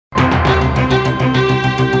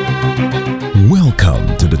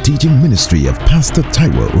Welcome to the teaching ministry of Pastor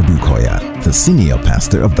Taiwo Odukoya, the senior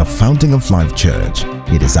pastor of the Fountain of Life Church.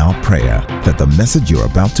 It is our prayer that the message you're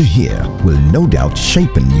about to hear will no doubt shape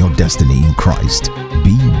your destiny in Christ.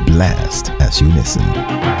 Be blessed as you listen.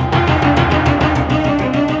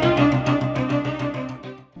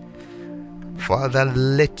 Father,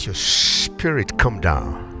 let your spirit come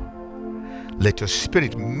down. Let your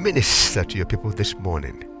spirit minister to your people this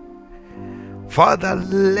morning. Father,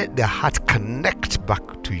 let their heart connect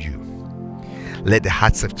back to you. Let the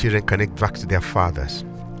hearts of children connect back to their fathers.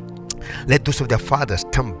 Let those of their fathers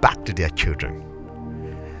turn back to their children.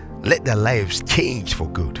 Let their lives change for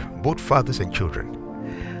good, both fathers and children.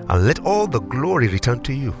 And let all the glory return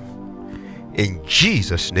to you. In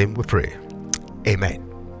Jesus' name we pray. Amen.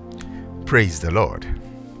 Praise the Lord.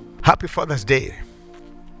 Happy Father's Day.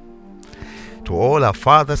 To all our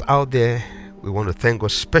fathers out there, we want to thank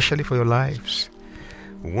God specially for your lives.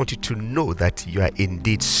 We want you to know that you are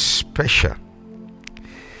indeed special.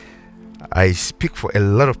 I speak for a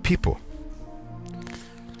lot of people,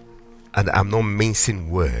 and I'm not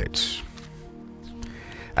mincing words.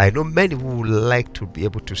 I know many who would like to be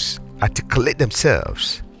able to articulate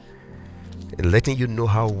themselves in letting you know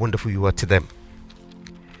how wonderful you are to them.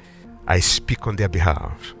 I speak on their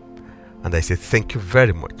behalf, and I say thank you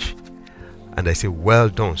very much. And I say, well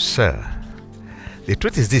done, sir. The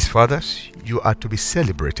truth is this, fathers, you are to be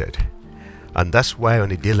celebrated. And that's why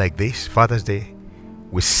on a day like this, Father's Day,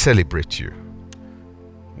 we celebrate you.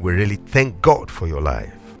 We really thank God for your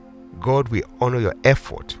life. God, we honor your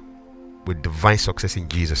effort with divine success in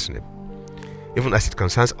Jesus' name. Even as it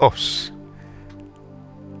concerns us,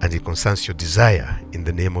 and it concerns your desire in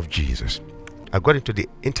the name of Jesus. I got into the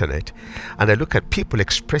internet and I look at people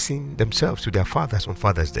expressing themselves to their fathers on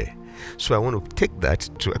Father's Day. So I want to take that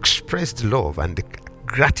to express the love and the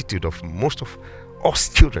gratitude of most of us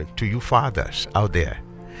children to you fathers out there.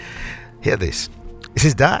 Hear this. It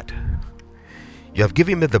says, Dad, you have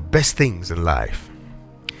given me the best things in life.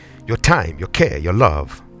 Your time, your care, your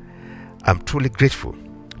love. I'm truly grateful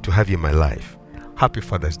to have you in my life. Happy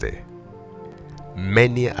Father's Day.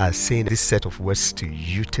 Many are saying this set of words to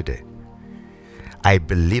you today. I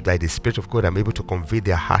believe that the Spirit of God, I'm able to convey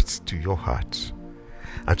their hearts to your hearts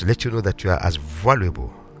and to let you know that you are as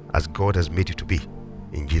valuable as God has made you to be,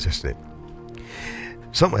 in Jesus' name.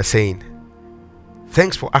 Some are saying,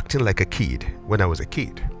 thanks for acting like a kid when I was a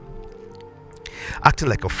kid, acting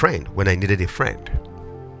like a friend when I needed a friend,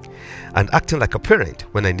 and acting like a parent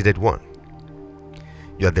when I needed one.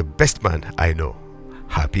 You are the best man I know.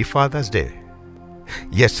 Happy Father's Day.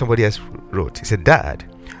 Yes, somebody else wrote, he said, Dad,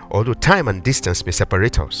 although time and distance may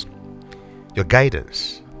separate us, your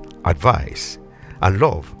guidance, advice, and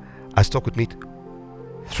love has stuck with me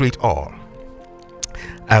through it all.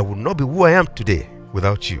 I would not be who I am today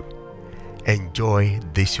without you. Enjoy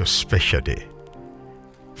this your special day.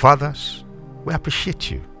 Fathers, we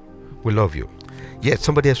appreciate you. We love you. Yet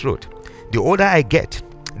somebody else wrote, the older I get,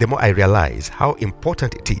 the more I realize how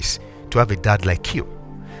important it is to have a dad like you.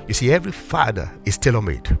 You see, every father is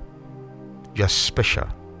tailor-made. You are special.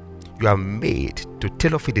 You are made to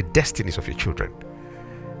tailor fit the destinies of your children.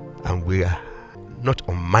 And we are not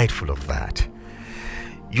unmindful of that.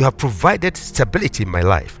 You have provided stability in my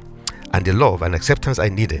life and the love and acceptance I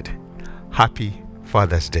needed. Happy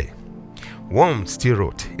Father's Day. One still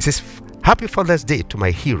wrote, it says, Happy Father's Day to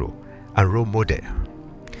my hero and role model.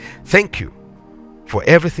 Thank you for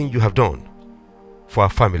everything you have done for our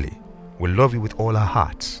family. We love you with all our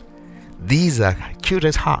hearts. These are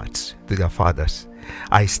children's hearts to their fathers.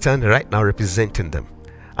 I stand right now representing them,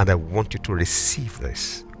 and I want you to receive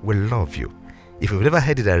this. We love you. If you've never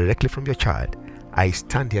heard it directly from your child, I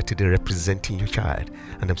stand here today representing your child,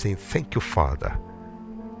 and I'm saying thank you, Father.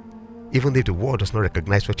 Even if the world does not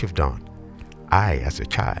recognize what you've done, I, as a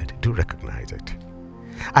child, do recognize it.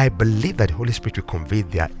 I believe that the Holy Spirit will convey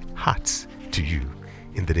their hearts to you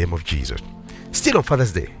in the name of Jesus. Still on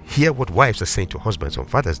Father's Day, hear what wives are saying to husbands on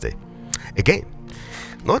Father's Day. Again,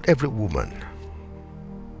 not every woman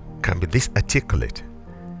can be this articulate,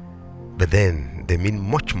 but then they mean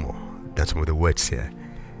much more than some of the words here.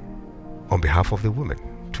 On behalf of the women,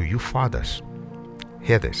 to you fathers,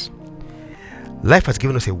 hear this. Life has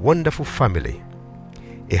given us a wonderful family,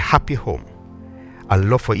 a happy home, and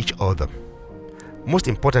love for each other. Most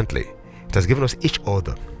importantly, it has given us each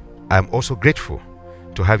other. I am also grateful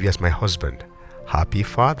to have you as my husband. Happy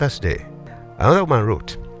Father's Day. Another woman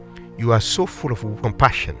wrote, you are so full of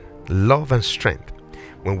compassion, love, and strength.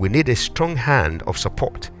 When we need a strong hand of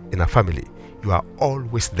support in our family, you are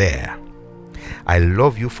always there. I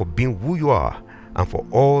love you for being who you are and for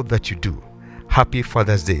all that you do. Happy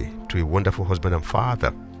Father's Day to a wonderful husband and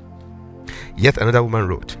father. Yet another woman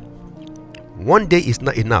wrote, "One day is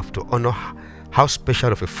not enough to honor how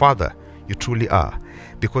special of a father you truly are,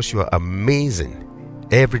 because you are amazing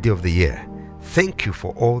every day of the year. Thank you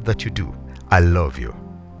for all that you do. I love you."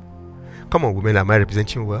 Come on, women, am I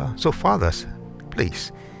representing you well? So fathers,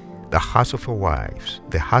 please, the hearts of your wives,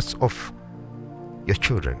 the hearts of your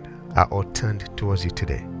children are all turned towards you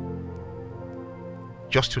today.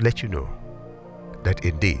 Just to let you know that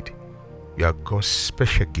indeed you are God's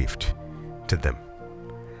special gift to them.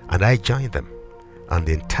 And I join them, and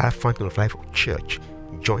the entire Fountain of Life Church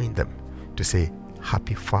join them to say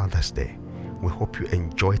Happy Father's Day. We hope you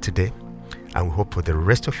enjoy today, and we hope for the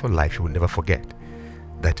rest of your life you will never forget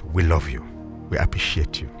that we love you, we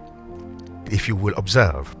appreciate you. If you will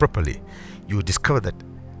observe properly, you will discover that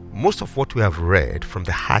most of what we have read from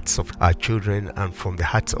the hearts of our children and from the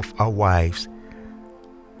hearts of our wives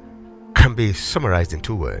can be summarized in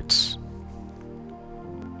two words: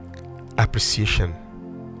 appreciation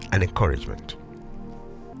and encouragement.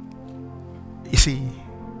 You see,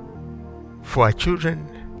 for our children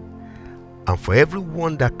and for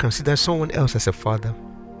everyone that considers someone else as a father,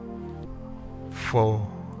 for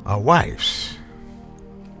our wives,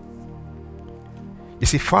 you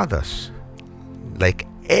see, fathers, like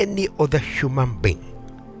any other human being,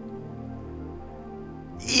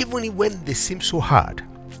 even when they seem so hard,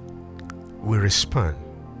 will respond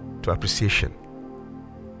to appreciation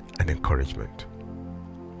and encouragement.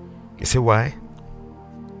 You see why?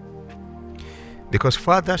 Because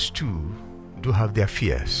fathers too do have their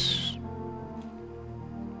fears.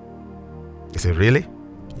 You say, really?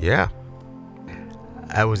 Yeah.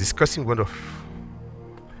 I was discussing one of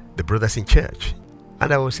the brothers in church,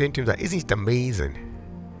 and I was saying to him that, isn't it amazing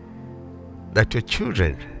that your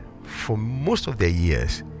children, for most of their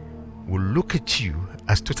years, will look at you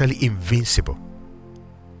as totally invincible.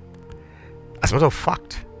 As a matter of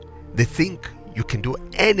fact, they think you can do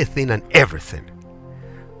anything and everything.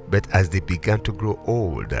 But as they began to grow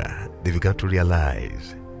older, they began to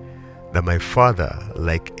realize that my father,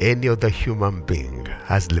 like any other human being,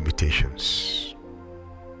 has limitations.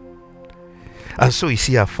 And so you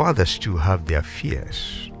see, our fathers too have their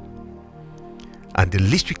fears. And the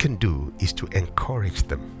least we can do is to encourage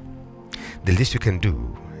them. The least we can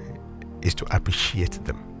do is to appreciate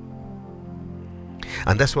them.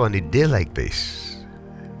 And that's why on a day like this,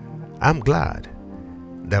 I'm glad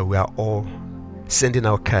that we are all sending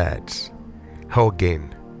our cards,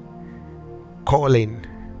 hugging, calling,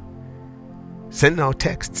 sending our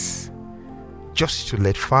texts, just to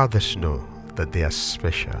let fathers know that they are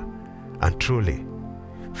special. And truly,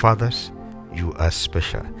 fathers, you are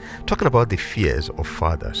special. Talking about the fears of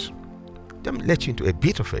fathers, let me let you into a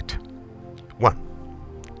bit of it. One,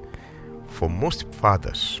 for most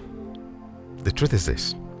fathers, the truth is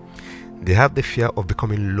this: they have the fear of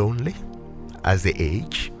becoming lonely as they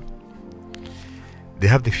age. They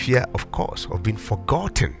have the fear, of course, of being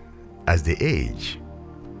forgotten as they age.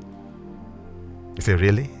 You say,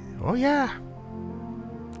 really? Oh yeah.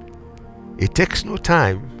 It takes no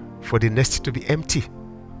time for the nest to be empty.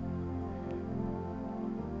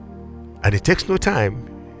 And it takes no time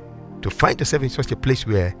to find yourself in such a place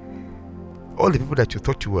where all the people that you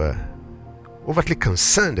thought you were overtly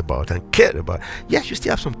concerned about and cared about, yes, you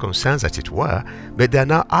still have some concerns, as it were, but they are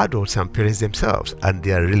now adults and parents themselves, and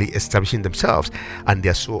they are really establishing themselves, and they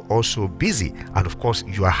are so also busy. And of course,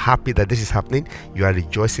 you are happy that this is happening. You are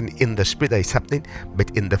rejoicing in the spirit that it's happening,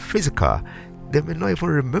 but in the physical, they may not even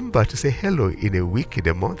remember to say hello in a week, in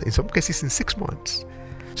a month, in some cases in 6 months.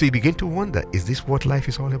 So you begin to wonder, is this what life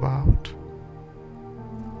is all about?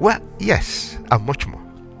 Well, yes, and much more.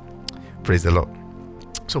 Praise the Lord.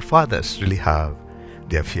 So fathers really have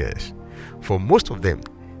their fears. For most of them,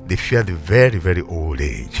 they fear the very, very old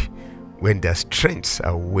age, when their strengths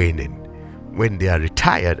are waning, when they are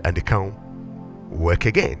retired and they can't work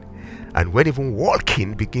again, and when even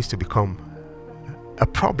walking begins to become a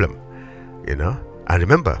problem, you know. And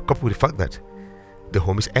remember, coupled with the fact that the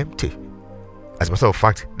home is empty. As a matter of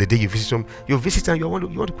fact, the day you visit home, you visit and you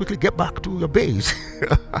want to quickly get back to your base.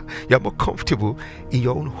 You're more comfortable in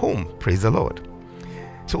your own home. Praise the Lord.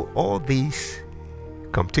 So all these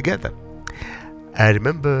come together. I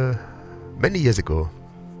remember many years ago,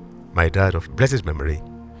 my dad, of blessed memory,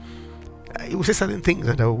 he would say certain things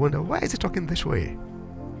and I would wonder, why is he talking this way?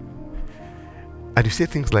 And you say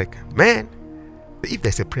things like, man, if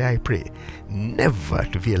there's a prayer I pray, never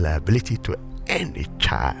to be a liability to any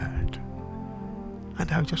child. And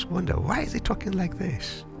I would just wonder, why is he talking like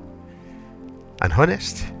this? And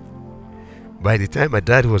honest, by the time my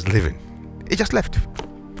dad was living, he just left.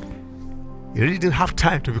 He really didn't have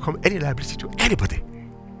time to become any liability to anybody.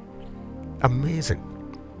 Amazing.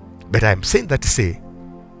 But I'm saying that to say,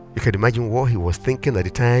 you can imagine what he was thinking at the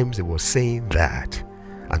times he was saying that.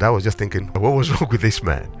 And I was just thinking, what was wrong with this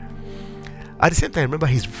man? At the same time, I remember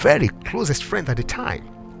his very closest friend at the time.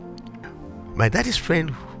 My daddy's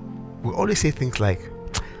friend would always say things like,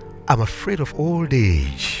 I'm afraid of old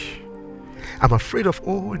age. I'm afraid of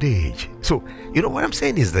old age. So, you know what I'm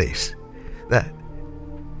saying is this, that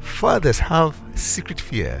fathers have secret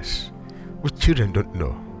fears which children don't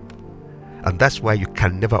know. And that's why you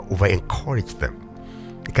can never over-encourage them.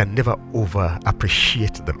 You can never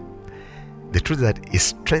over-appreciate them. The truth is that it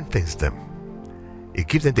strengthens them. It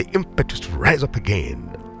gives them the impetus to rise up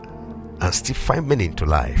again and still find meaning to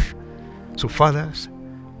life. So fathers,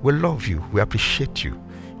 we love you. We appreciate you.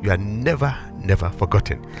 You are never, never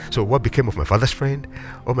forgotten. So what became of my father's friend?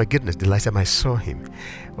 Oh my goodness, the last time I saw him,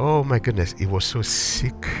 oh my goodness, he was so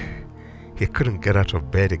sick. He couldn't get out of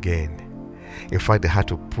bed again. In fact, they had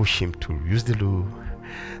to push him to use the loo.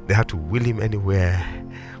 They had to wheel him anywhere.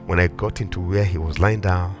 When I got into where he was lying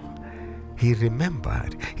down, he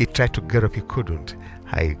remembered. He tried to get up, he couldn't.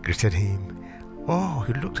 I greeted him. Oh,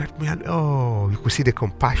 he looked at me and oh, you could see the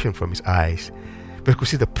compassion from his eyes. But you could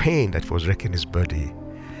see the pain that was wrecking his body.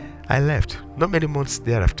 I left. Not many months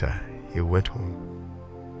thereafter, he went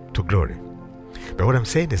home to glory. But what I'm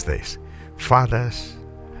saying is this: fathers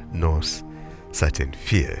knows certain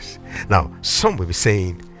fears. Now, some will be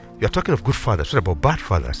saying, you're talking of good fathers. What about bad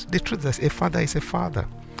fathers? The truth is, a father is a father,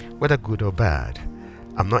 whether good or bad.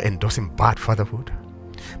 I'm not endorsing bad fatherhood,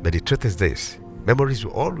 but the truth is this: memories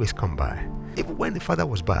will always come by. Even when the father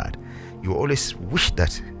was bad, you always wish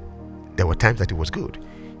that there were times that he was good.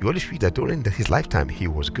 You always wish that during his lifetime he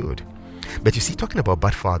was good. But you see, talking about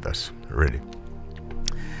bad fathers, really,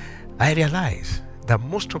 I realize that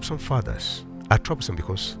most troublesome fathers are troublesome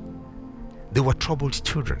because they were troubled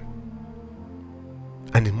children.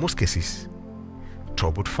 And in most cases,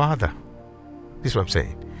 troubled father. This is what I'm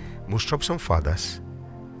saying. Most troublesome fathers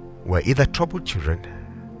were either troubled children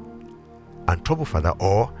and troubled father,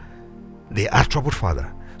 or they are troubled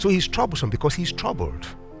father. So he's troublesome because he's troubled.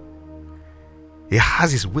 He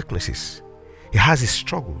has his weaknesses. He has his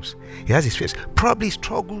struggles. He has his fears. Probably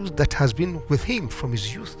struggles that has been with him from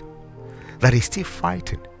his youth, that he's still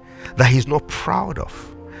fighting, that he's not proud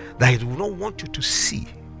of, that he do not want you to see.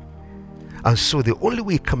 And so the only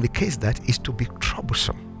way he communicates that is to be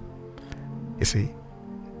troublesome. You see,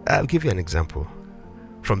 I'll give you an example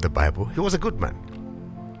from the Bible. He was a good man.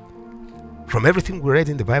 From everything we read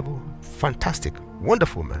in the Bible, fantastic,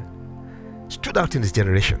 wonderful man. Stood out in his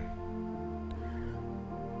generation.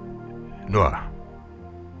 Noah.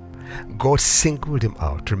 God singled him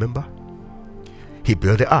out, remember? He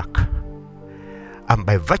built the ark. And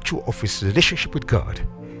by virtue of his relationship with God,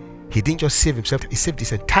 he didn't just save himself, he saved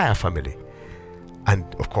his entire family.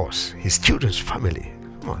 And of course, his children's family.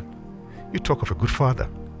 Come on, you talk of a good father.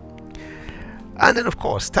 And then of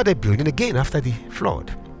course, started building again after the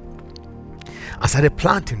flood. And started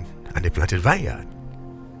planting, and they planted vineyard.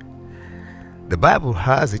 The Bible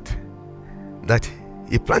has it that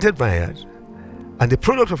he planted vineyard, and the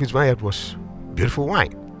product of his vineyard was beautiful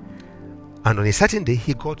wine. And on a certain day,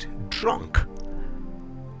 he got drunk,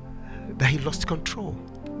 that he lost control.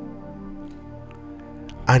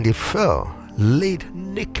 And he fell, laid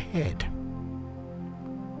naked.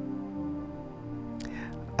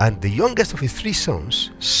 And the youngest of his 3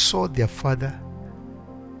 sons saw their father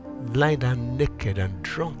lying down naked and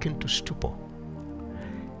drunk into stupor.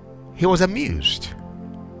 He was amused.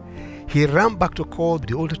 He ran back to call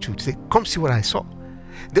the older two to say, come see what I saw.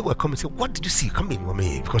 They were coming and said, what did you see? Come in,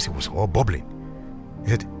 mommy, because he was all bubbling. He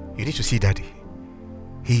said, you need to see daddy.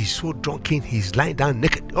 He's so drunken, he's lying down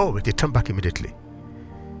naked. Oh, they turned back immediately.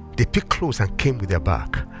 They picked clothes and came with their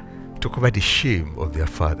back to cover the shame of their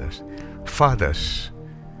fathers. Fathers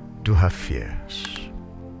do have fears.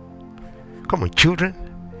 Come on, children.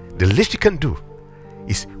 The least we can do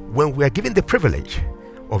is, when we are given the privilege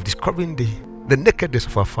of discovering the nakedness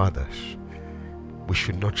of our fathers, we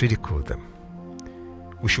should not ridicule them.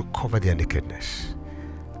 We should cover their nakedness,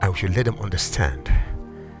 and we should let them understand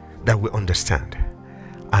that we understand,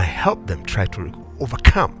 and help them try to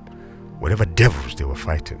overcome whatever devils they were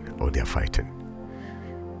fighting or they are fighting.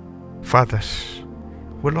 Fathers,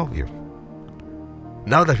 we love you.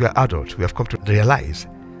 Now that we are adults, we have come to realize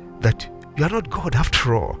that you are not God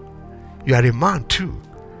after all. You are a man too,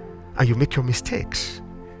 and you make your mistakes.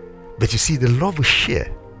 But you see, the love we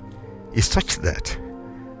share is such that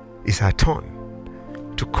it's our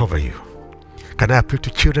turn to cover you. Can I appeal to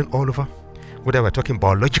children all over? Whether we're talking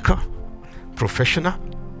biological, professional,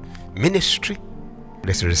 ministry,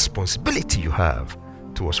 there's a responsibility you have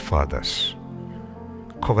towards fathers.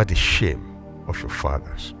 Cover the shame of your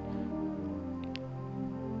fathers.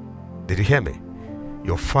 Did you hear me?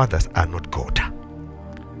 Your fathers are not God.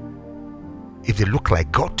 If they look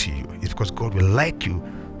like God to you, it's because God will like you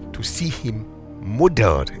to see Him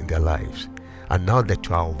modeled in their lives. And now that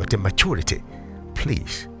you are over the maturity,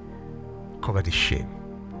 please cover the shame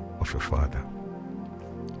of your father.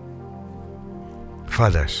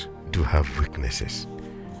 Fathers do have weaknesses.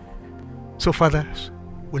 So fathers,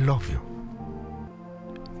 we love you.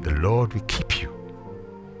 The Lord will keep you,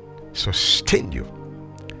 sustain you.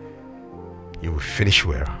 You will finish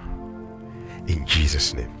well in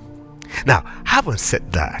Jesus' name. Now, having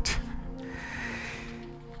said that,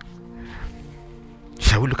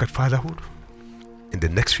 shall we look at fatherhood in the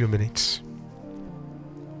next few minutes?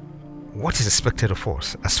 What is expected of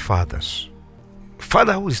us as fathers?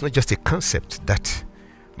 Fatherhood is not just a concept that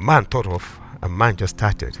man thought of and man just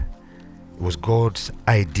started. It was God's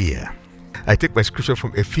idea. I take my scripture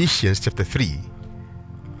from Ephesians chapter 3,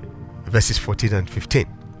 verses 14 and 15.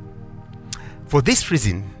 For this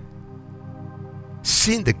reason,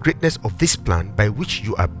 seeing the greatness of this plan by which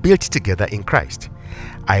you are built together in Christ,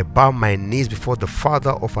 I bow my knees before the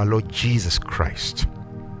Father of our Lord Jesus Christ.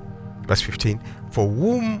 Verse 15, for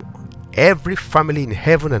whom every family in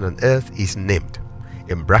heaven and on earth is named.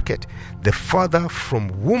 In bracket, the Father from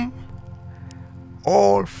whom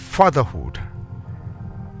all fatherhood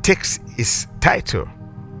takes its title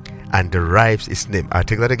and derives its name. I'll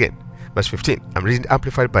take that again. Verse 15, I'm reading the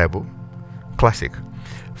Amplified Bible Classic.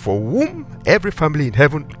 For whom every family in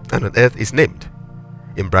heaven and on earth is named.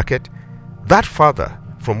 In bracket, that Father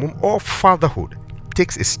from whom all fatherhood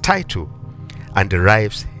takes its title and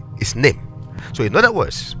derives its name. So in other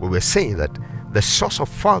words, we were saying that the source of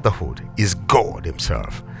fatherhood is God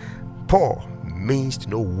Himself. Paul minced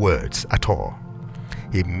no words at all.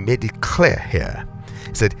 He made it clear here.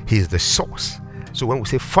 He said He is the source. So when we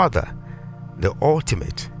say Father, the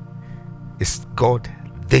ultimate is God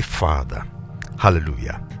the Father.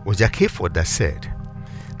 Hallelujah. It was Jack Hayford that said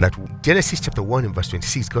that Genesis chapter 1 and verse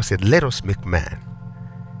 26, God said, let us make man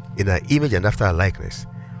in our image and after our likeness.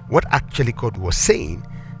 What actually God was saying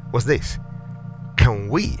was this: can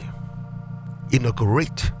we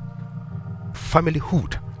inaugurate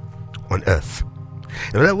familyhood on earth?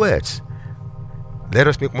 In other words, let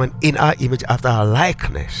us make man in our image after our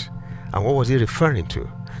likeness. And what was He referring to?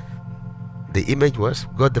 The image was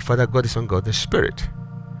God the Father, God the Son, God the Spirit.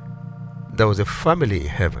 There was a family in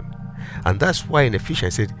heaven. And that's why in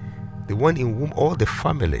Ephesians it said, the one in whom all the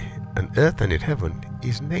family on earth and in heaven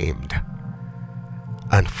is named.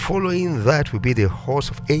 And following that will be the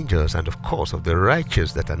host of angels and of course of the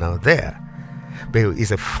righteous that are now there. But it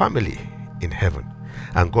is a family in heaven.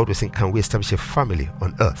 And God was saying, can we establish a family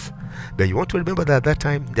on earth? But you want to remember that at that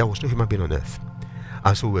time there was no human being on earth.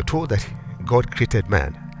 And so we were told that God created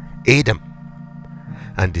man, Adam.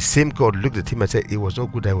 And the same God looked at him and said, it was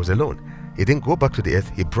not good that I was alone. He didn't go back to the earth.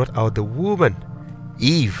 He brought out the woman,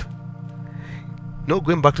 Eve. No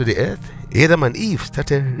going back to the earth. Adam and Eve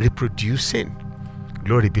started reproducing.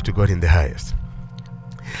 Glory be to God in the highest.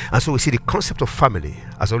 And so we see the concept of family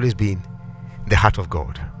has always been the heart of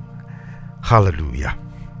God. Hallelujah.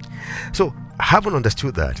 So having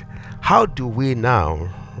understood that, how do we now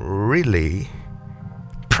really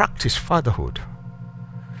practice fatherhood?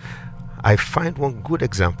 I find one good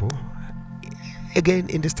example again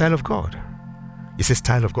in the style of God. It's a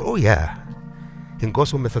style of God. Oh yeah, in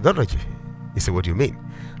God's own methodology. You say, what do you mean?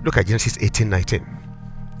 Look at Genesis 18:19.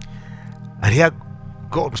 And here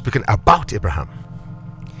God was speaking about Abraham.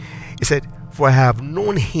 He said, for I have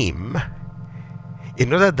known him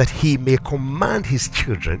in order that he may command his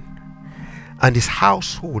children and his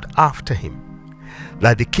household after him,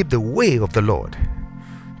 that they keep the way of the Lord,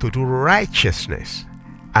 to do righteousness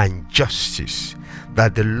and justice,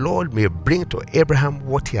 that the Lord may bring to Abraham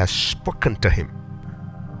what he has spoken to him.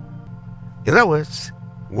 In other words,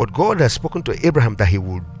 what God has spoken to Abraham that he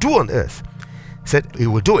will do on earth, he said he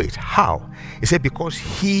will do it. How? He said because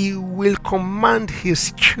he will command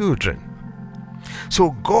his children.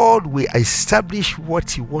 So God will establish what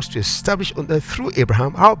he wants to establish on earth through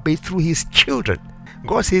Abraham, albeit through his children.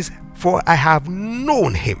 God says, for I have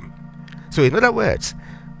known him. So in other words,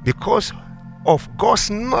 because of God's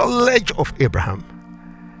knowledge of Abraham,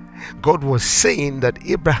 God was saying that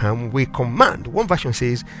Abraham will command. One version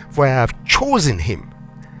says, for I have chosen him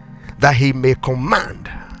that he may command.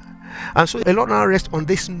 And so a lot now rests on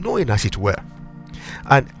this knowing, as it were.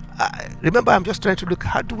 And remember, I'm just trying to look,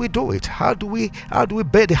 how do we do it? How do we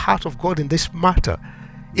bear the heart of God in this matter,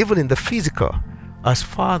 even in the physical, as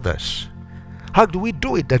fathers? How do we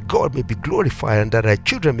do it that God may be glorified and that our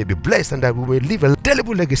children may be blessed and that we may leave a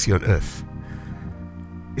indelible legacy on earth?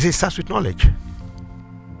 It starts with knowledge.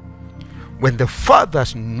 When the Father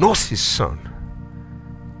knows his Son,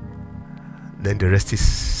 then the rest is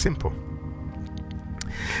simple.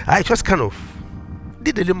 I just kind of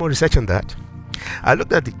did a little more research on that. I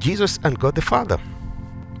looked at Jesus and God the Father.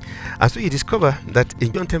 And so you discover that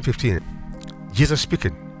in John 10:15, Jesus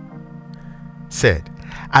speaking said,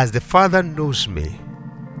 "As the Father knows me,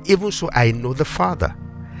 even so I know the Father,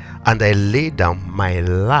 and I lay down my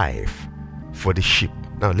life for the sheep."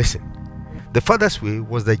 Now listen, the Father's way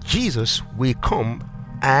was that Jesus will come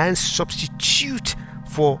and substitute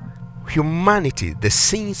for humanity, the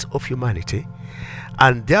sins of humanity,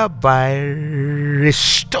 and thereby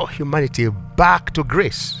restore humanity back to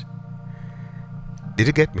grace. Did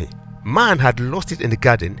you get me? Man had lost it in the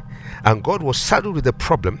garden, and God was saddled with the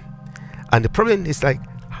problem. And the problem is like,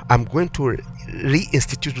 I'm going to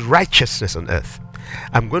reinstitute righteousness on earth.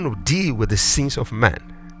 I'm going to deal with the sins of man.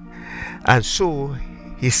 And so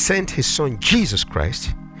he sent his Son Jesus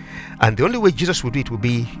Christ, and the only way Jesus would do it would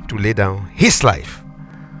be to lay down his life.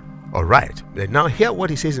 All right. Now hear what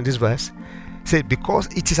he says in this verse. He said, "Because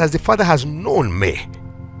it is as the Father has known me,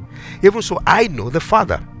 even so I know the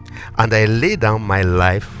Father, and I lay down my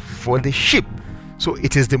life for the sheep." So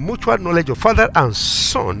it is the mutual knowledge of Father and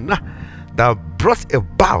Son that brought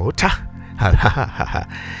about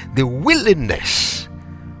the willingness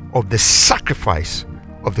of the sacrifice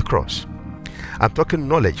of the cross. I'm talking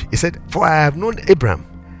knowledge. He said, "For I have known Abraham,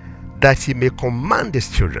 that he may command his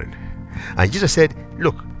children." And Jesus said,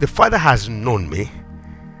 "Look, the Father has known me,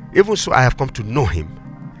 even so I have come to know him,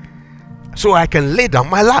 so I can lay down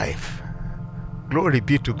my life." Glory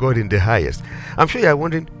be to God in the highest. I'm sure you're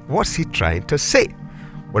wondering, what's he trying to say?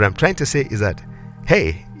 What I'm trying to say is that,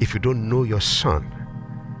 hey, if you don't know your son,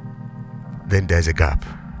 then there's a gap.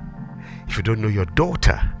 If you don't know your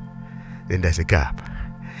daughter, then there's a gap.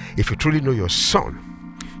 If you truly know your son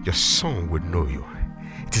would know you.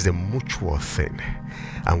 It is a mutual thing.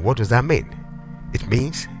 And what does that mean? It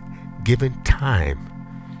means giving time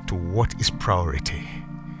to what is priority.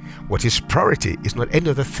 What is priority is not any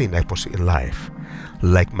other thing I pursue in life,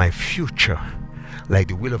 like my future, like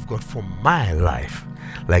the will of God for my life,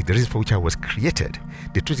 like the reason for which I was created.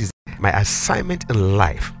 The truth is, my assignment in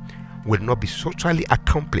life will not be totally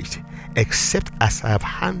accomplished except as I have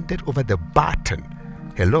handed over the baton.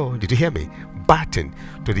 Hello, did you hear me? Baton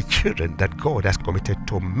to the children that God has committed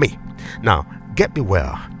to me. Now, get me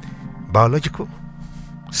well. Biological,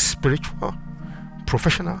 spiritual,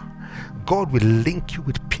 professional, God will link you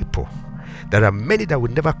with people. There are many that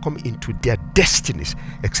will never come into their destinies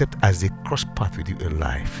except as they cross paths with you in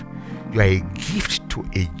life. You are a gift to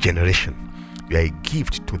a generation. You are a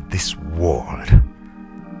gift to this world.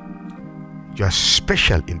 You are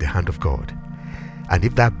special in the hand of God. And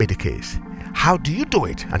if that be the case, how do you do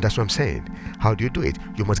it? And that's what I'm saying. How do you do it?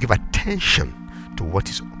 You must give attention to what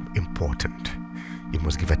is important. You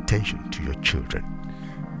must give attention to your children.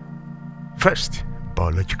 First,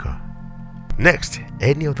 biological. Next,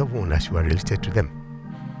 any other one as you are related to them.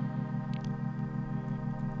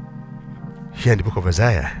 Here in the book of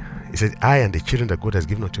Isaiah, it says, "I and the children that God has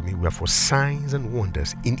given unto me were for signs and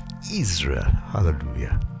wonders in Israel."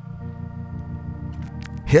 Hallelujah.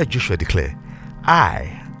 Here Joshua declared,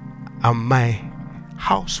 "I and my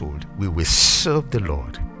household we will serve the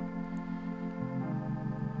Lord.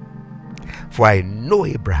 For I know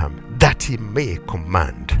Abraham, that he may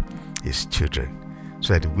command his children,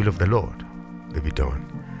 so that the will of the Lord may be done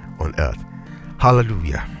on earth."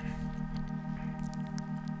 Hallelujah.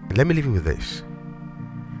 Let me leave you with this.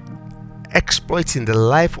 Exploits in the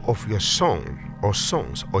life of your son or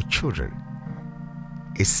sons or children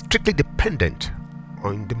is strictly dependent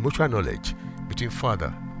on the mutual knowledge between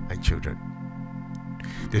father and children.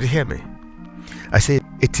 Did you hear me? I say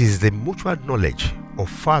it is the mutual knowledge of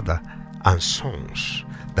father and sons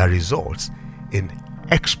that results in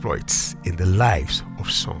exploits in the lives of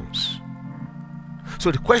sons.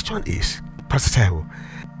 So the question is, Pastor Taiwo,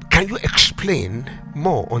 can you explain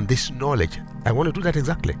more on this knowledge? I want to do that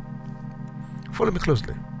exactly. Follow me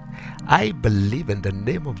closely. I believe in the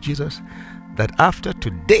name of Jesus that after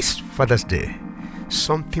today's Father's Day,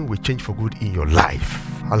 something will change for good in your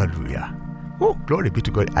life. Hallelujah. Oh, glory be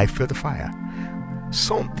to God. I feel the fire.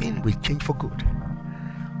 Something will change for good.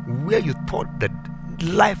 Where you thought that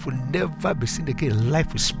life will never be seen again,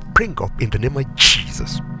 life will spring up in the name of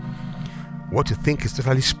Jesus. What you think is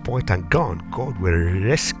totally spoiled and gone, God will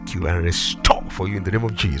rescue and restore for you in the name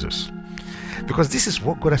of Jesus. Because this is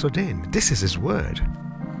what God has ordained. This is His word.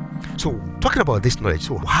 So, talking about this knowledge,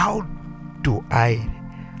 so how do I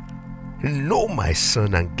know my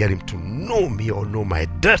son and get him to know me, or know my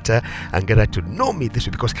daughter and get her to know me this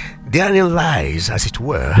way? Because therein lies, as it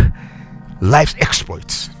were, life's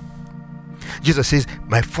exploits. Jesus says,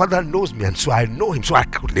 my Father knows me, and so I know him, so I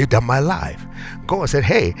could lay down my life. God said,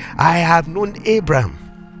 hey, I have known Abraham,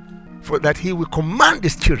 for that he will command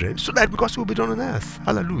his children, so that because he will be done on earth.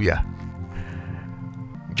 Hallelujah.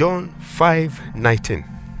 John 5:19.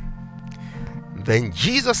 Then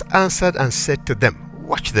Jesus answered and said to them,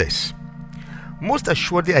 watch this. Most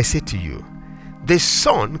assuredly I say to you, the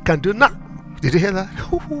Son can do nothing. Did you hear that?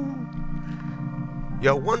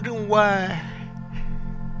 You're wondering why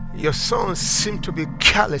your sons seem to be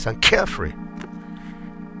careless and carefree.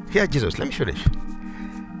 Here, Jesus, let me finish.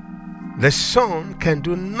 The Son can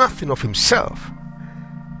do nothing of himself,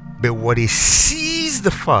 but what he sees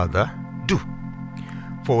the Father do.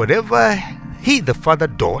 For whatever he, the Father,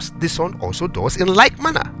 does, the Son also does in like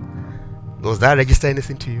manner. Does that register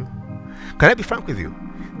anything to you? Can I be frank with you?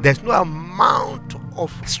 There's no amount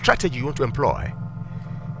of strategy you want to employ.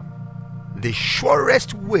 The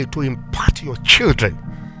surest way to impart to your children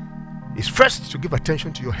is first to give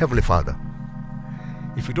attention to your Heavenly Father.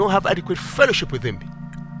 If you don't have adequate fellowship with him,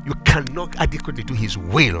 you cannot adequately do his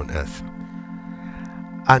will on earth.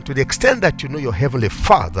 And to the extent that you know your Heavenly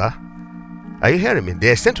Father, are you hearing me? The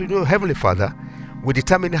extent to know your Heavenly Father will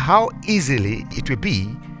determine how easily it will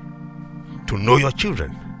be to know your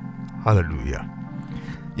children. Hallelujah.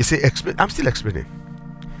 You say, I'm still explaining.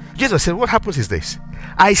 Jesus said, what happens is this.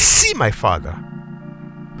 I see my Father.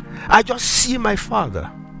 I just see my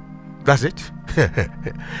Father. That's it.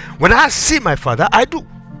 When I see my Father, I do.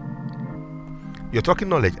 You're talking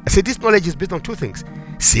knowledge. I say this knowledge is based on two things: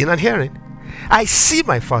 seeing and hearing. I see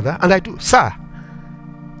my Father and I do. Sir,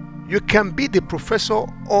 you can be the professor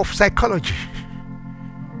of psychology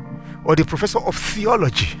or the professor of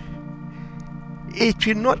theology. It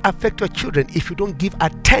will not affect your children if you don't give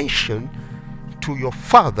attention to your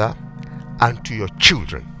Father and to your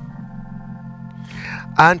children.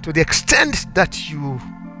 And to the extent that you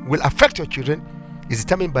will affect your children is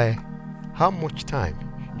determined by how much time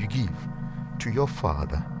you give to your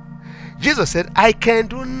Father. Jesus said, I can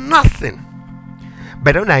do nothing,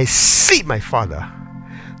 but when I see my Father,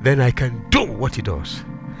 then I can do what he does.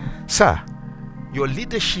 Sir, your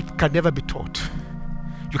leadership can never be taught.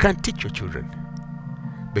 You can't teach your children,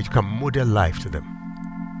 but you can model life to them.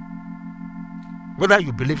 Whether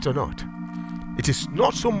you believe it or not, it is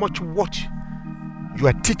not so much what you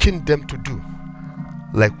are teaching them to do,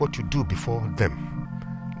 like what you do before them,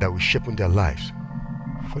 that will shape their lives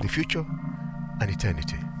for the future and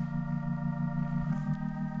eternity.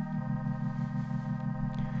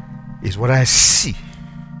 Is what I see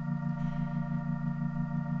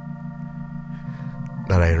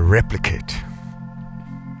that I replicate.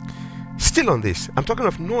 Still on this, I'm talking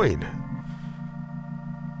of knowing.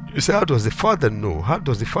 You say, how does the Father know? How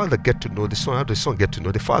does the Father get to know the Son? How does the Son get to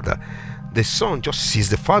know the Father? The Son just sees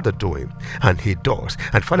the Father doing, and he does.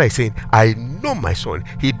 And Father is saying, I know my Son.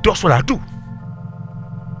 He does what I do.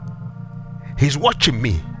 He's watching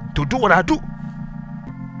me to do what I do.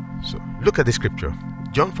 So look at the scripture.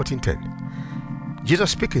 John 14:10.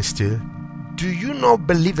 Jesus speaking still. Do you not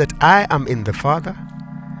believe that I am in the Father,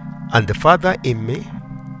 and the Father in me?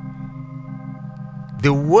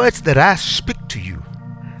 The words that I speak to you,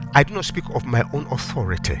 I do not speak of my own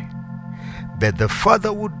authority, but the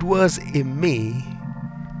Father who dwells in me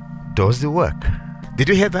does the work. Did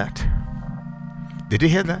you hear that? Did you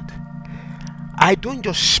hear that? I don't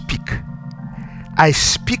just speak. I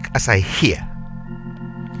speak as I hear.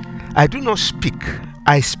 I do not speak.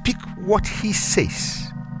 I speak what he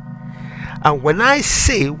says. And when I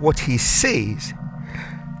say what he says,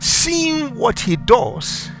 seeing what he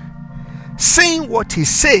does, saying what he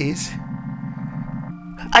says,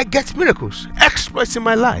 I get miracles, exploits in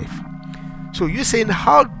my life. So you're saying,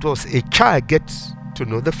 how does a child get to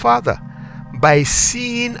know the Father? By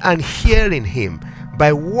seeing and hearing him,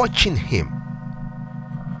 by watching him.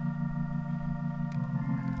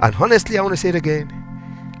 And honestly, I want to say it again,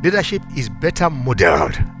 leadership is better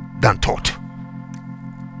modeled than taught.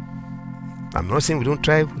 I'm not saying we don't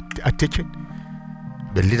try at teaching,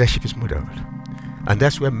 but leadership is modeled. And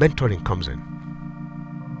that's where mentoring comes in.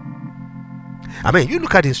 I mean, you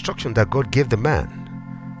look at the instruction that God gave the man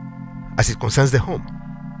as it concerns the home.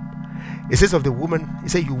 It says of the woman,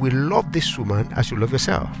 it says, you will love this woman as you love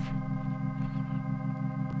yourself.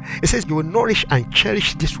 It says, you will nourish and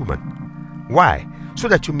cherish this woman. Why? So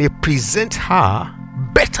that you may present her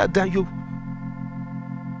better than you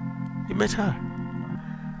met her.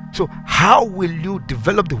 So how will you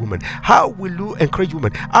develop the woman? How will you encourage the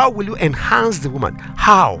woman? How will you enhance the woman?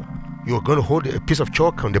 How? You're going to hold a piece of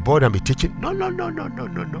chalk on the board and be teaching? No.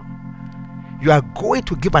 You are going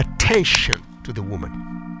to give attention to the woman.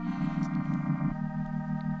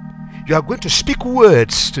 You are going to speak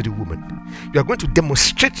words to the woman. You are going to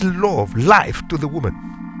demonstrate love, life to the woman.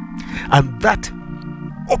 And that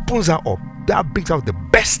opens her up. That brings out the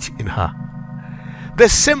best in her. The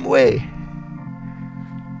same way,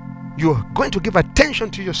 you are going to give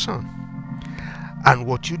attention to your son. And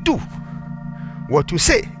what you do, what you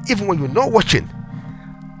say, even when you're not watching,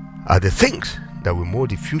 are the things that will mold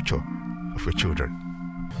the future of your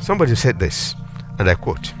children. Somebody said this, and I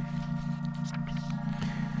quote.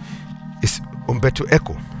 It's Umberto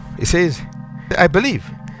Eco. He says, I believe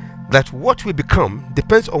that what we become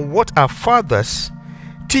depends on what our fathers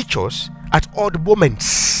teach us at odd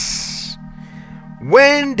moments,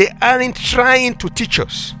 when they aren't trying to teach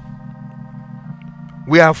us.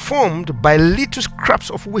 We are formed by little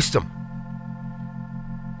scraps of wisdom.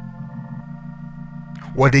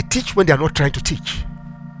 What they teach when they are not trying to teach.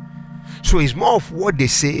 So it's more of what they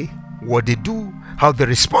say, what they do, how they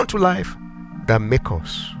respond to life that make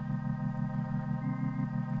us.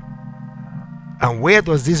 And where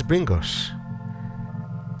does this bring us?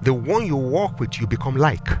 The one you walk with, you become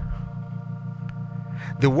like.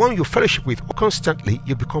 The one you fellowship with constantly,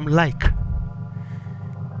 you become like.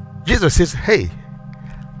 Jesus says, hey,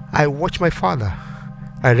 I watch my Father.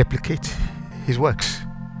 I replicate his works.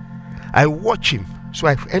 I watch him, so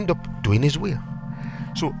I end up doing his will.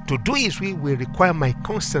 So to do his will require my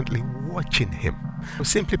constantly watching him. So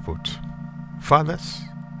simply put, fathers,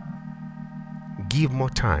 give more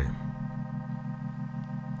time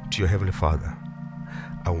to your Heavenly Father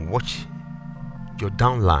and watch your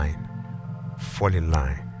downline fall in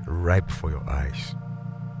line right before your eyes.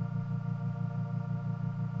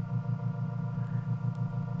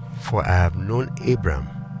 For I have known Abraham,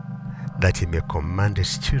 that he may command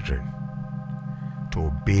his children to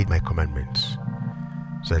obey my commandments,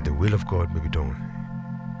 so that the will of God may be done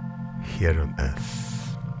here on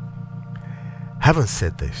earth. Having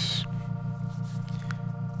said this,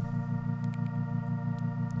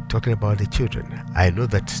 talking about the children, I know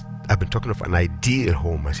that I've been talking of an ideal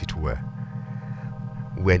home, as it were.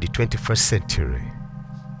 We're in the 21st century.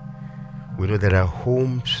 We know there are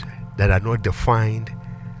homes that are not defined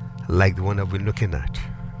like the one that we're looking at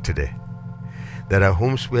today. There are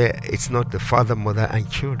homes where it's not the father, mother,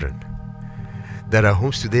 and children. There are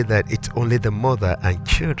homes today that it's only the mother and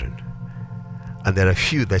children. And there are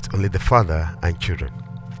few that's only the father and children.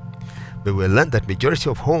 But we'll learn that majority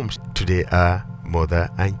of homes today are mother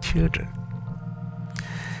and children.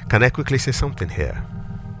 Can I quickly say something here?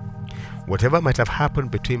 Whatever might have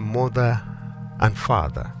happened between mother and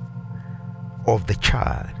father of the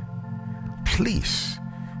child, please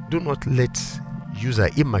do not let user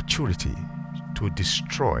immaturity to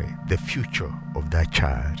destroy the future of that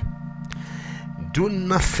child. Do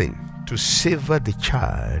nothing to sever the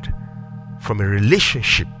child from a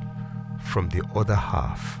relationship from the other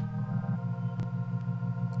half.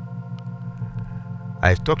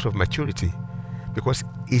 I've talked of maturity because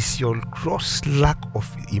it's your gross lack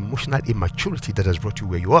of emotional immaturity that has brought you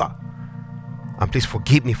where you are. And please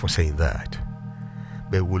forgive me for saying that.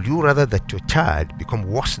 But will you rather that your child become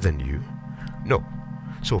worse than you? No.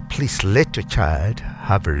 So please let your child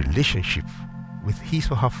have a relationship with his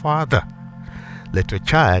or her father. Let your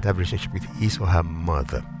child have a relationship with his or her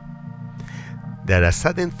mother. There are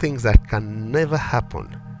certain things that can never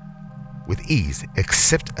happen with ease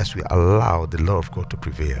except as we allow the love of God to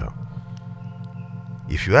prevail.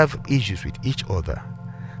 If you have issues with each other,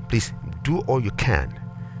 please do all you can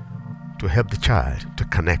to help the child to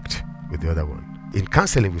connect with the other one. In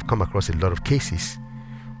counseling, we've come across a lot of cases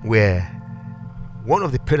where one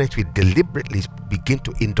of the parents will deliberately begin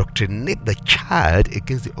to indoctrinate the child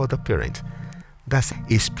against the other parent. That's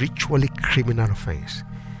a spiritually criminal offense.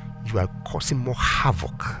 You are causing more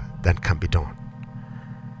havoc than can be done.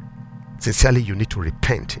 Sincerely, you need to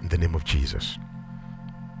repent in the name of Jesus.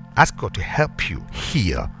 Ask God to help you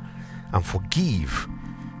heal and forgive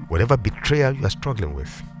whatever betrayal you are struggling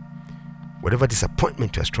with, whatever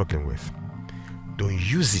disappointment you are struggling with. Don't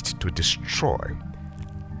use it to destroy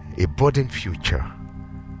a burdened future,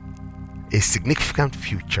 a significant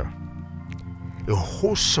future, a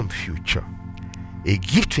wholesome future, a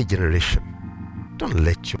gift to a generation. Don't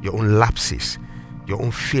let your own lapses, your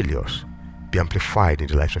own failures be amplified in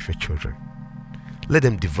the lives of your children. Let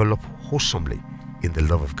them develop wholesomely in the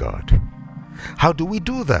love of God. How do we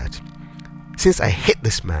do that? Since I hate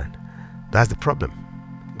this man, that's the problem.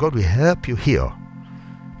 God will help you here,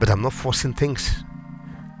 but I'm not forcing things.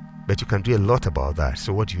 But you can do a lot about that.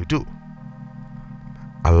 So what do?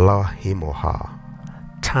 Allow him or her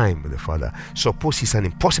time with the father. Suppose he's an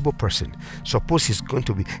impossible person. Suppose he's going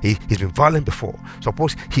to be he's been violent before.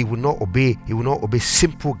 Suppose he will not obey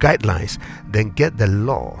simple guidelines. Then get the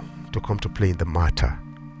law to come to play in the matter.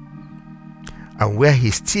 And where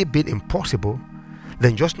he's still been impossible,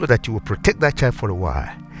 then just know that you will protect that child for a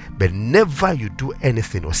while. But never you do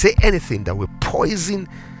anything or say anything that will poison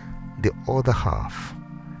the other half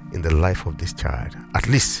in the life of this child. At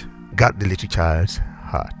least guard the little child's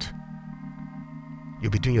heart.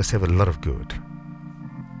 You'll be doing yourself a lot of good.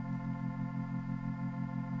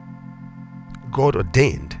 God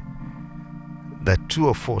ordained that two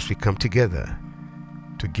of us will come together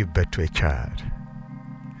to give birth to a child.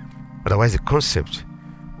 Otherwise, the concept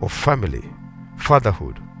of family,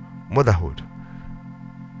 fatherhood, motherhood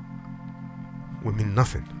will mean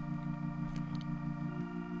nothing.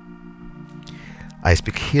 I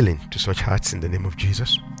speak healing to such hearts in the name of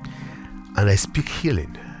Jesus, and I speak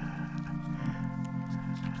healing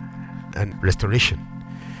and restoration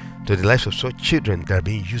to the lives of such children that are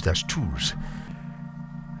being used as tools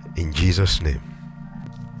in Jesus' name.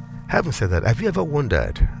 Having said that, have you ever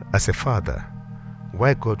wondered as a father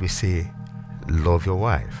why God will say, love your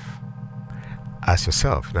wife as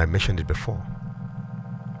yourself? And I mentioned it before.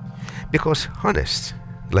 Because honest,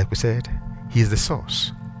 like we said, he is the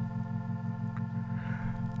source.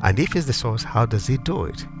 And if he's the source, how does he do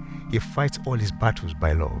it? He fights all his battles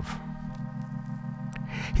by love.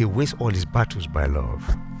 He wins all his battles by love.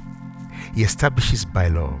 He establishes by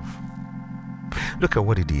love. Look at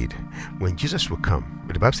what he did. When Jesus will come,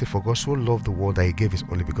 the Bible says, for God so loved the world that he gave his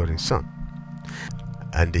only begotten Son.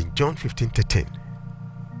 And in John 15:13,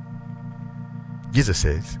 Jesus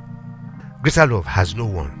says, greater love has no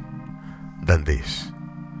one than this,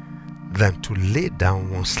 than to lay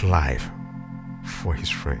down one's life for his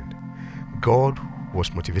friend. God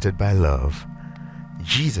was motivated by love.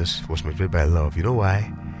 Jesus was motivated by love. You know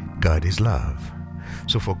why? God is love.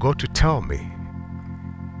 So for God to tell me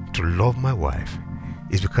to love my wife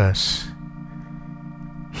is because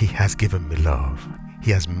he has given me love.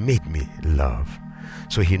 He has made me love.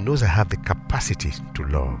 So he knows I have the capacity to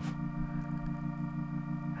love.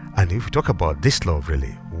 And if we talk about this love,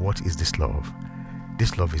 really, what is this love?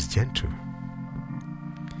 This love is gentle.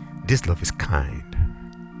 This love is kind.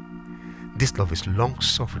 This love is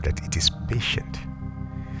long-suffering, that it is patient.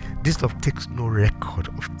 This love takes no record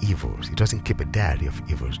of evils. It doesn't keep a diary of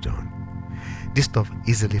evils done. This love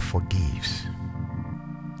easily forgives.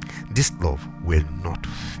 This love will not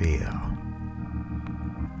fail.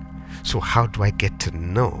 So how do I get to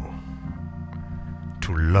know?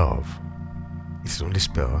 To love. It's only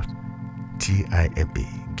spelled T-I-M-E.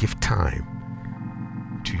 Give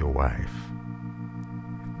time to your wife.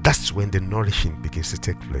 That's when the nourishing begins to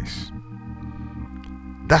take place.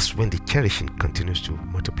 That's when the cherishing continues to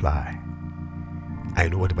multiply. I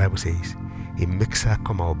know what the Bible says. It makes her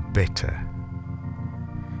come out better.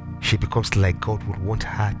 She becomes like God would want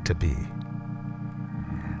her to be.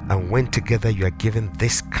 And when together you are giving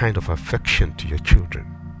this kind of affection to your children,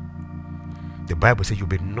 the Bible says you'll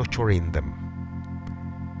be nurturing them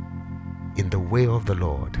in the way of the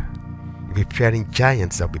Lord. You'll be preparing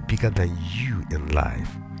giants that will be bigger than you in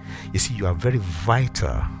life. You see, you are very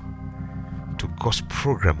vital to God's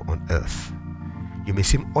program on earth. You may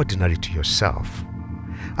seem ordinary to yourself,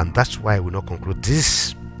 and that's why I will not conclude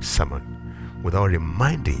this sermon without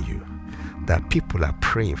reminding you that people are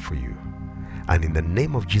praying for you, and in the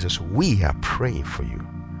name of Jesus we are praying for you.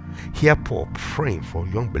 Hear Paul praying for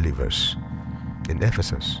young believers in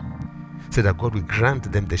Ephesus, so that God will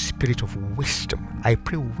grant them the spirit of wisdom. I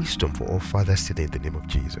pray wisdom for all fathers today in the name of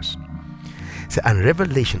Jesus. So, and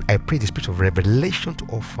revelation, I pray the spirit of revelation to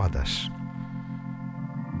all fathers.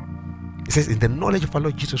 It says, in the knowledge of our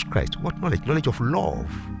Lord Jesus Christ. What knowledge? Knowledge of love,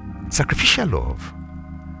 sacrificial love,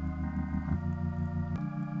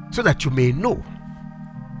 so that you may know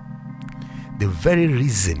the very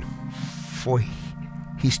reason for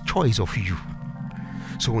his choice of you.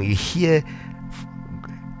 So when you hear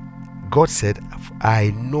God said,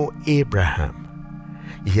 I know Abraham,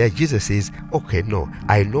 you hear Jesus says, okay, no,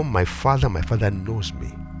 I know my father knows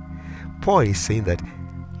me. Paul is saying that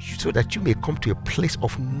so that you may come to a place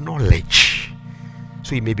of knowledge,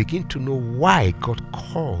 so you may begin to know why God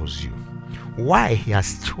calls you, why he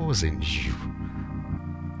has chosen you.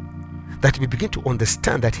 That you may begin to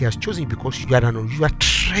understand that he has chosen you because you are an unusual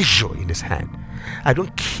treasure in his hand. I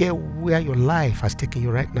don't care where your life has taken you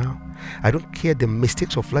right now. I don't care the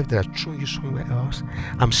mistakes of life that are throwing you somewhere else.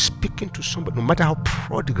 I'm speaking to somebody, no matter how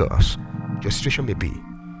prodigious your situation may be,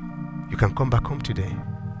 you can come back home today.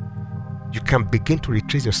 You can begin to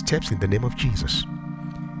retrace your steps in the name of Jesus.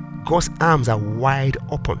 God's arms are wide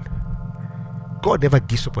open. God never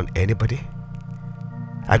gives up on anybody.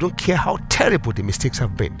 I don't care how terrible the mistakes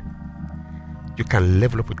have been. You can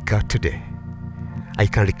level up with God today. And you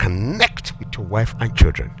can reconnect with your wife and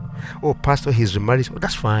children. Oh, pastor, he's remarried. Oh,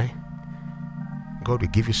 that's fine. God will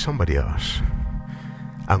give you somebody else.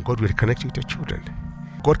 And God will reconnect you with your children.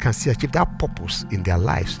 God can still achieve that purpose in their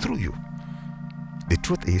lives through you. The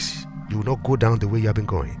truth is, you will not go down the way you have been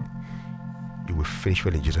going. You will finish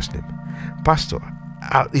well in Jesus' name. Pastor,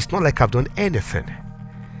 it's not like I've done anything.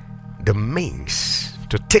 The means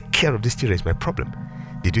to take care of these children is my problem.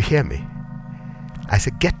 Did you hear me? I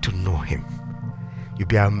said, get to know him. You'll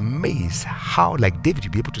be amazed how, like David,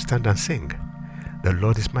 you'll be able to stand and sing. The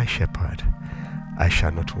Lord is my shepherd. I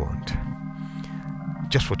shall not want.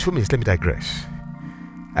 Just for 2 minutes, let me digress.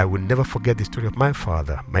 I will never forget the story of my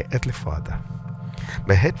father, my earthly father.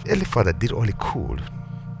 My earthly father did all he could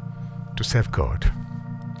to serve God.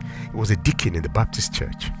 He was a deacon in the Baptist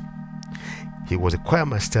church. He was a choir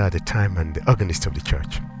master at the time and the organist of the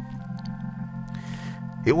church.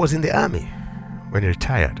 He was in the army when he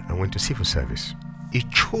retired and went to civil service. He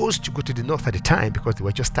chose to go to the north at the time because they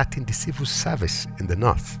were just starting the civil service in the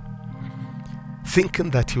north,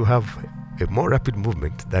 thinking that you have a more rapid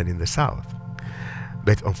movement than in the south.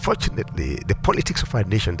 But unfortunately, the politics of our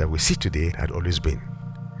nation that we see today had always been.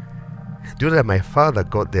 Do you know that my father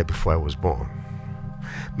got there before I was born?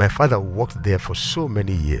 My father worked there for so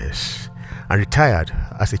many years and retired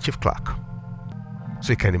as a chief clerk.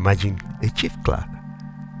 So you can imagine a chief clerk.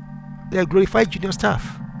 They are glorified junior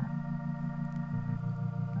staff.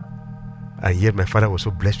 And yet my father was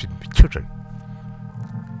so blessed with children.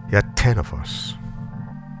 He had 10 of us.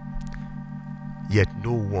 Yet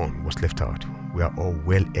no one was left out. We are all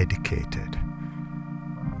well educated.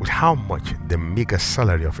 With how much? The meager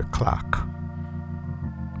salary of a clerk.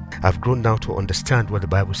 I've grown now to understand what the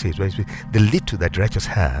Bible says. The little that the righteous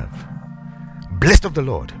have, blessed of the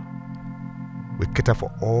Lord, will cater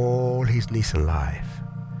for all his needs in life.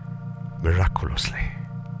 Miraculously.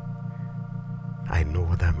 I know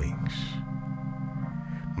what that means.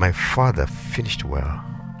 My father finished well.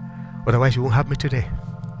 Otherwise, you won't have me today.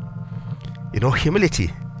 In all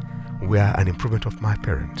humility, we are an improvement of my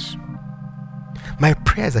parents. My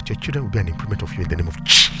prayer is that your children will be an improvement of you in the name of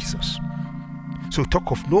Jesus. So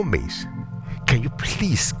talk of no means. Can you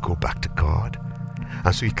please go back to God?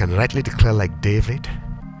 And so you can rightly declare like David,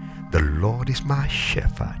 the Lord is my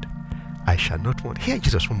shepherd. I shall not want. Hear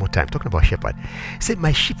Jesus one more time, talking about shepherd. He said,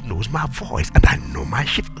 my sheep knows my voice, and I know my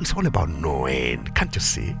sheep. It's all about knowing. Can't you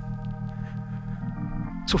see?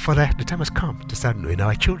 So Father, the time has come to start knowing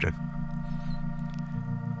our children.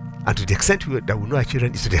 And to the extent that we know our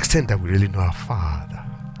children is to the extent that we really know our Father.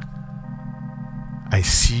 I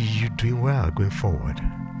see you doing well going forward.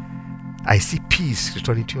 I see peace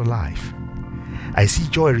returning to your life. I see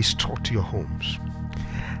joy restored to your homes.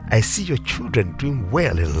 I see your children doing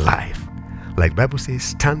well in life. Like the Bible says,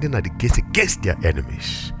 standing at the gates against their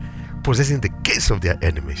enemies, possessing the gates of their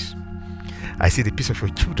enemies. I see the peace of your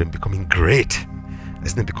children becoming great. I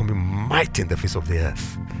see them becoming mighty in the face of the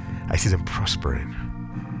earth. I see them prospering.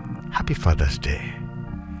 Happy Father's Day.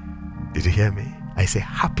 Did you hear me? I say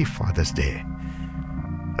Happy Father's Day.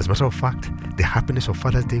 As a matter of fact, the happiness of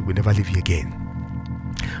Father's Day will never leave you again.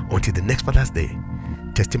 Until the next Father's Day,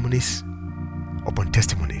 testimonies upon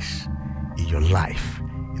testimonies in your life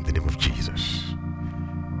in the name of Jesus.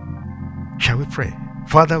 Shall we pray?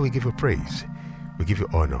 Father, we give you praise. We give you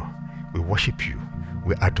honor. We worship you.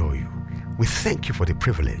 We adore you. We thank you for the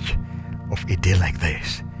privilege of a day like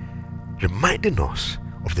this, reminding us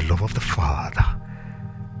of the love of the Father.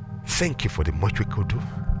 Thank you for the much we could do,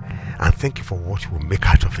 and thank you for what you will make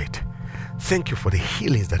out of it. Thank you for the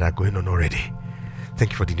healings that are going on already.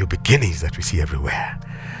 Thank you for the new beginnings that we see everywhere.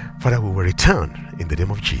 Father, we will return in the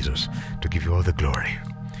name of Jesus to give you all the glory.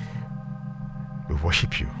 We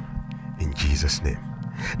worship you in Jesus' name.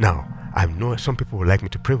 Now, I know some people would like me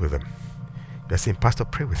to pray with them. They're saying, Pastor,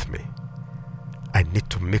 pray with me. I need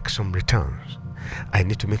to make some returns. I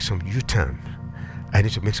need to make some U-turn. I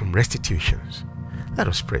need to make some restitutions. Let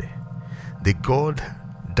us pray. The God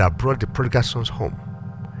that brought the prodigal sons home,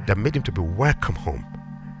 that made him to be welcome home,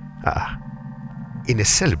 in a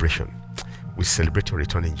celebration, we celebrate your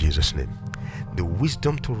return in Jesus' name. The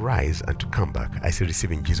wisdom to rise and to come back, I say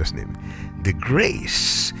receive in Jesus' name. The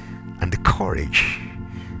grace and the courage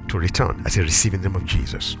to return, I say receive in the name of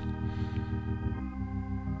Jesus.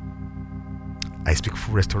 I speak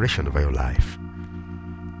full restoration over your life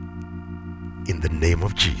in the name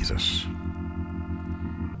of Jesus.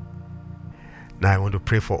 Now I want to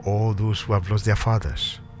pray for all those who have lost their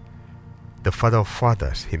fathers. The Father of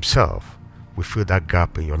fathers himself will fill that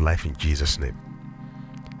gap in your life in Jesus' name.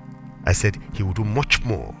 I said he will do much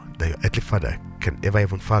more than your earthly father can ever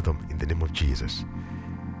even fathom in the name of Jesus.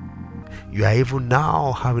 You are even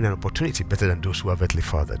now having an opportunity better than those who have earthly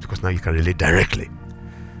fathers, because now you can relate directly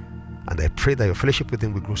And I pray that your fellowship with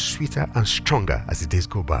him will grow sweeter and stronger as the days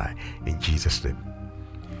go by, in Jesus' name.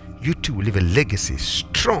 You too will leave a legacy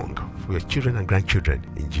strong for your children and grandchildren,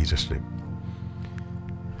 in Jesus' name.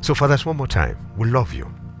 So fathers, one more time, we love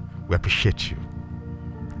you. We appreciate you.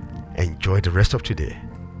 Enjoy the rest of today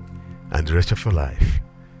and the rest of your life,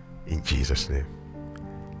 in Jesus' name.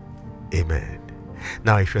 Amen.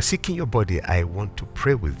 Now, if you're sick in your body, I want to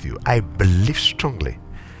pray with you. I believe strongly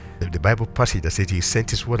the Bible passage that says he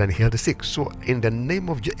sent his word and healed the sick. So in the name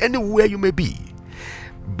of Jesus, anywhere you may be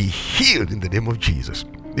healed in the name of Jesus,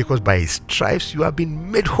 because by his stripes you have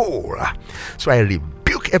been made whole. So I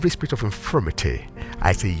rebuke every spirit of infirmity.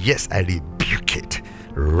 I say, yes, I rebuke it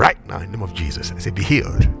right now in the name of Jesus. I say, be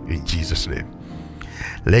healed in Jesus' name.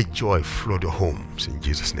 Let joy flood your homes in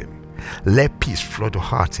Jesus' name. Let peace flood your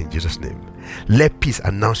hearts in Jesus' name. Let peace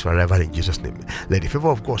announce your arrival in Jesus' name. Let the favor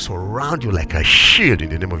of God surround you like a shield in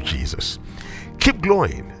the name of Jesus. Keep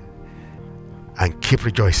glowing and keep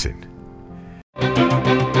rejoicing.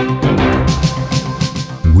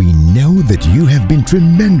 We know that you have been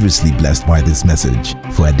tremendously blessed by this message.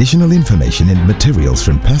 For additional information and materials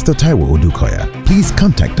from Pastor Taiwo Odukoya, please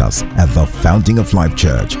contact us at the Fountain of Life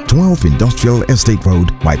Church, 12 Industrial Estate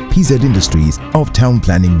Road by PZ Industries of Town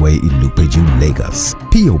Planning Way in Lupeju, Lagos.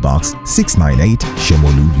 P.O. Box 698,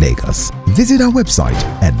 Shomolu, Lagos. Visit our website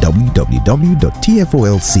at www.tfolc.org.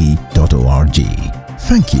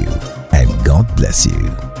 Thank you and God bless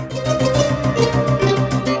you.